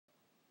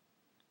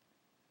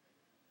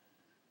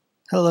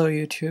Hello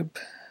YouTube,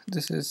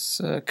 this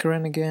is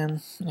Kiran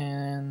again,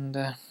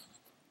 and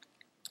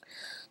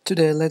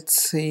today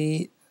let's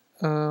see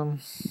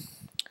um,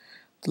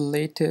 the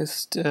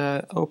latest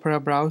Opera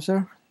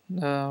browser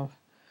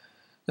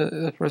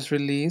that was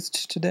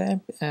released today.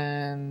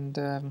 And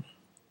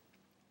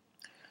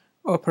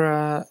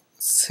Opera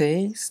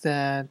says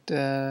that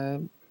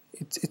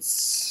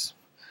it's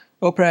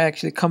Opera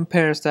actually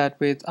compares that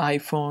with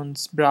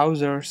iPhone's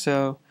browser,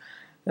 so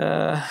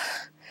uh,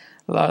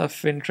 a lot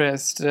of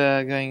interest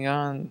going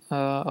on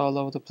all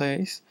over the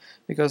place,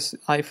 because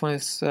iPhone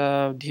is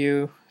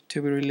due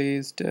to be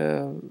released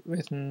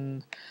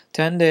within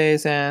 10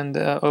 days, and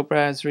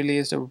Opera has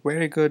released a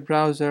very good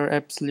browser,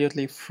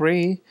 absolutely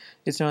free.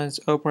 It's known as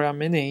Opera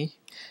Mini,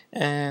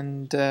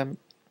 and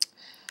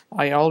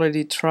I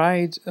already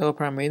tried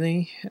Opera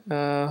Mini.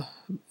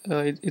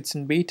 It's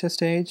in beta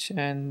stage,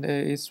 and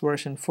it's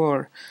version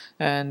 4,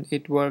 and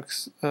it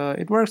works.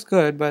 It works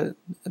good, but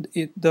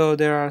though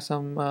there are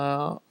some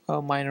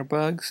minor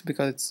bugs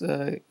because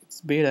it's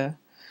beta.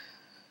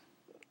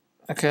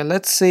 Okay,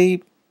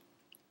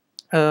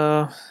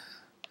 Uh,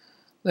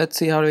 let's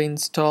see how to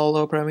install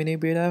Opera Mini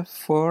Beta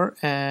 4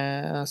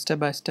 step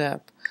by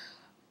step.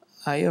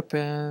 I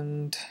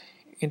opened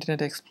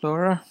Internet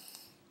Explorer.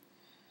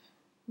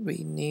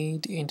 We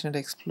need Internet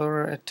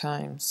Explorer at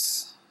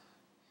times,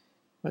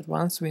 but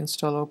once we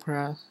install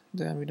Opera,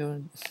 then we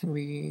don't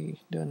need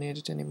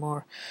it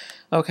anymore.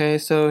 Okay,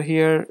 so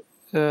here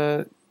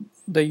the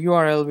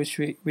URL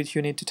which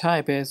you need to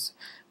type is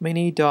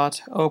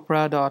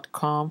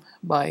mini.opera.com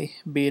by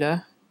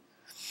beta.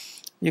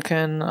 You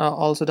can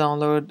also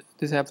download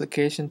this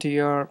application to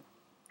your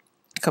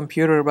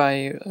computer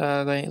by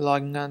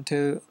logging on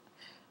to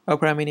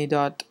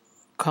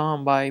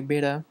operamini.com by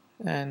beta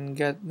and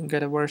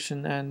get a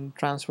version and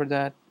transfer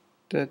that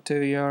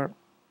to your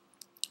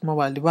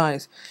mobile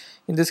device.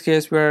 In this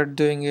case, we're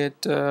doing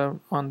it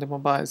on the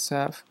mobile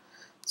itself.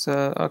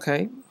 So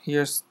okay,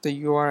 here's the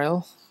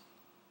URL.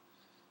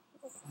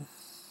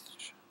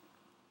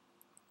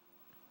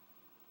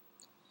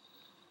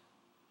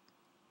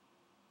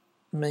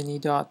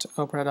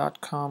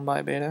 mini.opera.com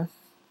by beta,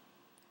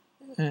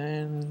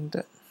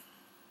 and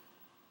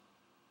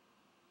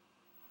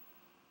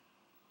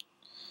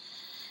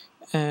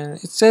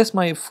it says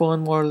my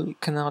phone model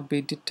cannot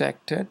be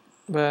detected,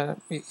 but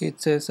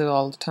it says it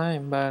all the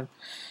time. But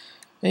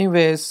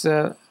anyways,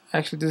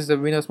 actually this is a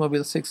Windows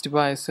Mobile 6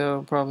 device,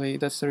 so probably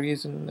that's the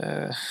reason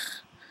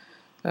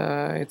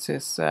it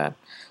says that.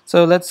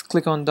 So let's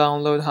click on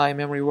download high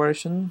memory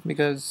version,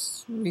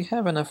 because we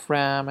have enough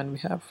RAM and we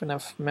have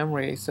enough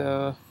memory,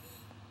 so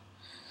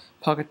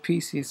Pocket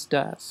PCs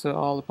does. So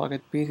all the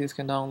Pocket PCs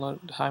can download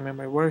the high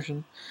memory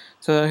version.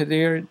 So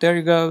there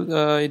you go.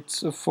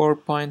 It's a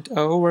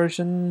 4.0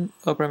 version,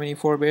 Opera Mini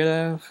 4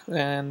 beta,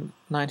 and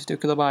 92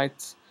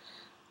 kilobytes.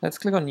 Let's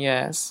click on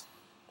yes.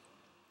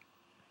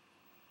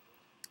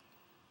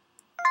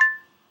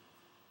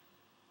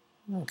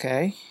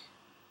 Okay.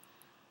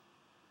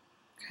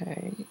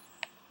 Okay.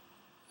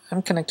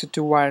 I'm connected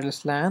to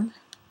wireless LAN.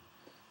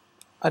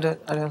 I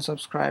don't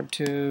subscribe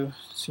to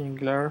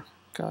Singular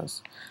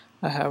because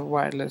I have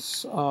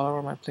wireless all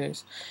over my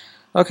place.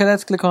 Okay,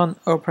 let's click on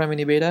Opera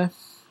Mini Beta.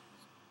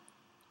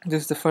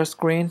 This is the first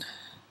screen,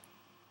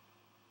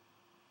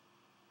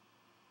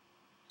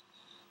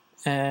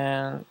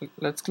 and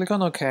let's click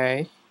on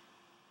OK.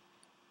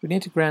 We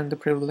need to grant the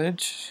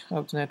privilege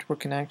of the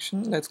network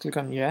connection. Let's click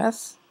on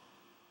yes.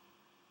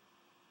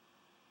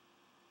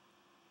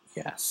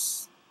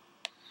 Yes.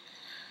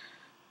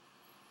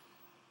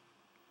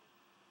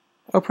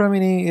 Opera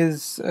Mini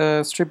is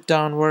a stripped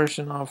down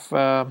version of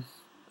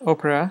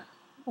Opera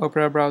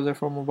browser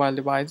for mobile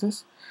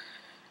devices.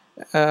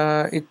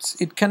 It's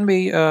a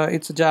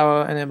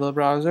Java enabled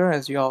browser,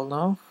 as you all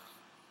know,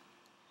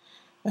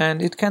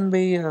 and it can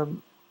be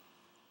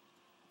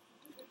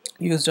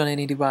used on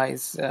any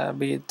device,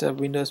 be it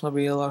Windows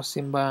Mobile or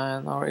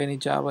Symbian or any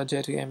Java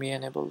J2ME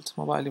enabled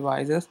mobile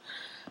devices.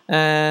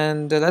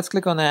 And let's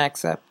click on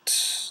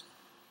accept.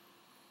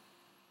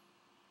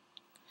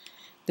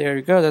 There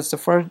you go, that's the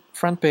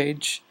front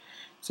page.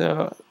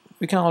 So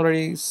we can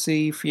already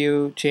see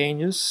few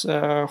changes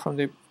from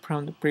the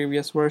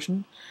previous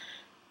version.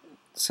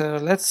 So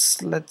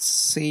let's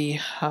see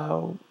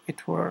how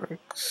it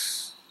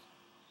works.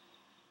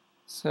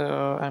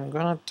 So I'm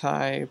gonna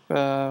type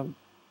a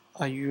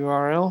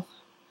URL,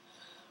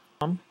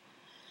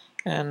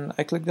 and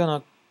I clicked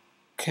on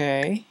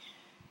OK,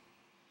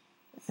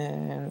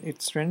 and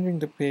it's rendering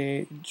the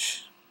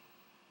page.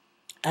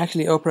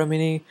 Actually, Opera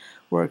Mini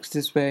works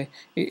this way.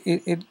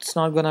 It's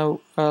not gonna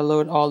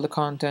load all the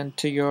content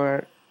to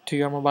your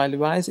mobile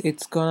device.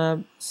 It's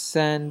gonna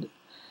send.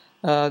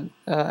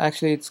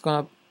 Actually, it's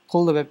gonna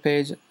pull the web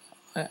page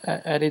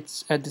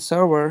at the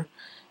server,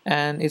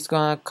 and it's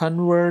gonna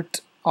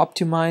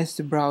optimize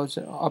the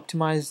browser,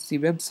 optimize the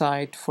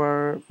website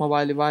for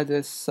mobile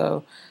devices.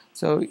 So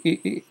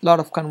a lot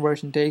of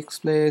conversion takes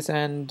place,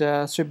 and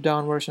stripped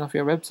down version of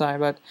your website,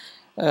 but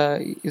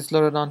is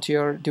loaded onto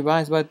your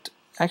device. But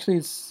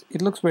actually,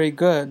 it looks very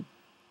good.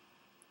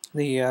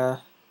 The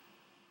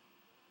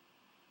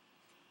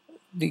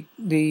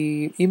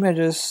the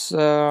images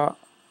are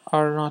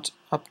not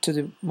up to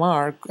the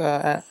mark,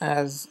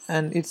 as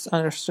and it's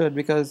understood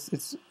because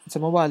it's a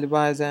mobile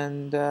device,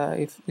 and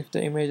if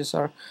the images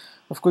are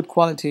of good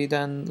quality,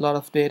 then a lot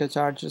of data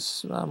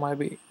charges might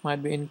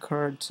be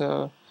incurred.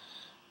 So,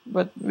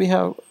 but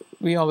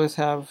we always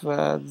have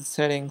the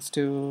settings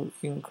to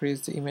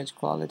increase the image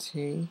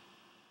quality.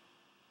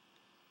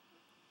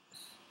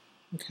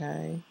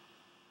 Okay.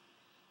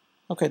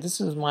 Okay,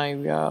 this is my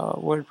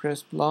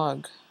WordPress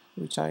blog,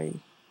 which I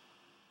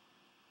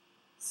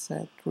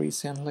set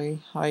recently.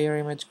 Higher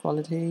image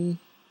quality.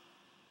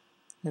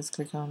 Let's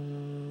click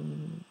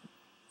on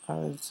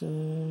our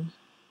zoom,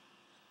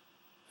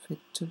 fit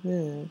to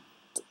bit,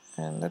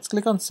 and let's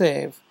click on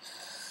save.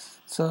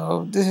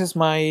 So this is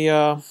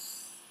my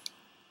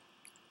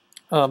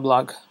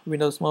blog,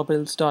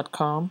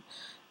 windowsmobiles.com,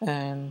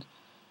 and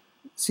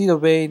see the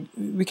way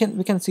we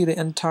can see the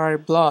entire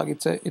blog.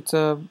 Uh, it's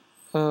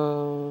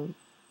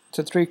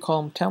a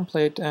three-column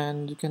template,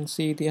 and you can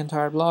see the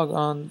entire blog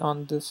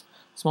on this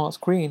small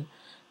screen.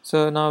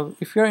 So now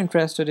if you're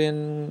interested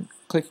in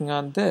clicking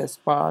on this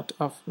part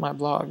of my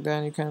blog,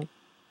 then you can,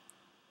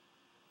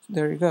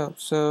 there you go.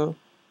 So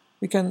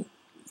we can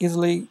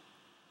easily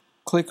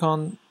click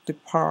on the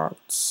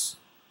parts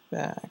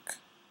back.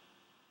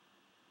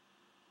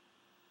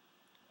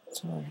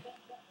 Sorry.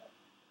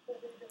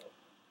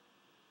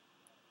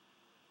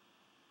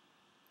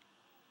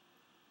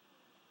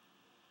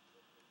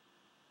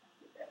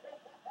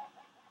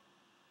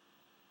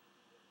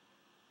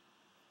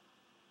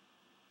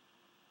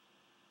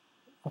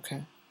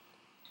 Okay.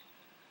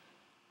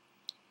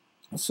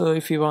 So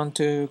if you want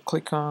to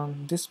click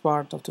on this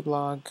part of the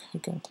blog, you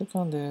can click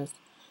on this,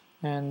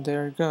 and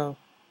there you go.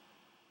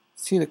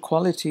 See the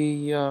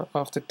quality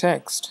of the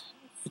text.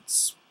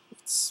 It's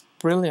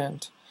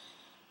brilliant.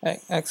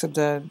 Except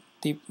that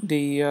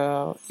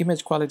the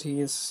image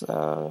quality is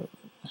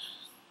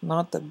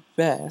not the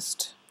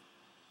best.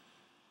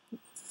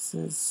 This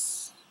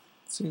is,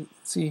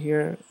 see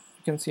here,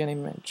 you can see an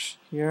image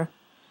here.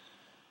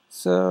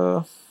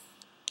 So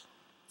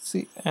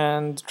see,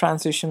 and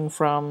transition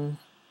from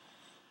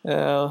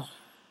uh,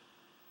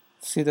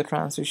 see the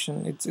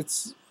transition.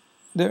 It's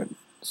there.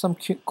 Some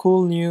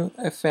cool new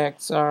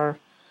effects are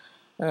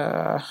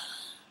uh,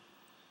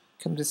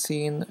 can be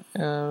seen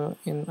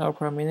in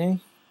Opera Mini.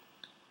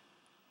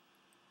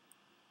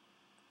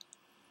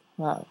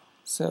 Wow!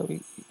 So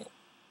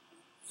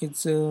it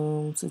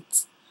zooms.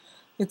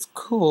 It's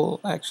cool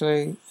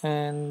actually,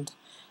 and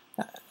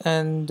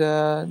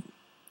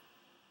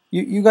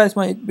you guys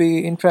might be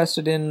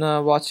interested in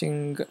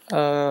watching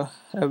a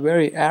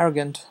very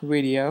arrogant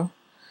video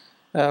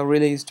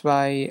released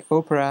by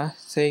Opera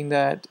saying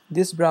that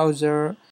this browser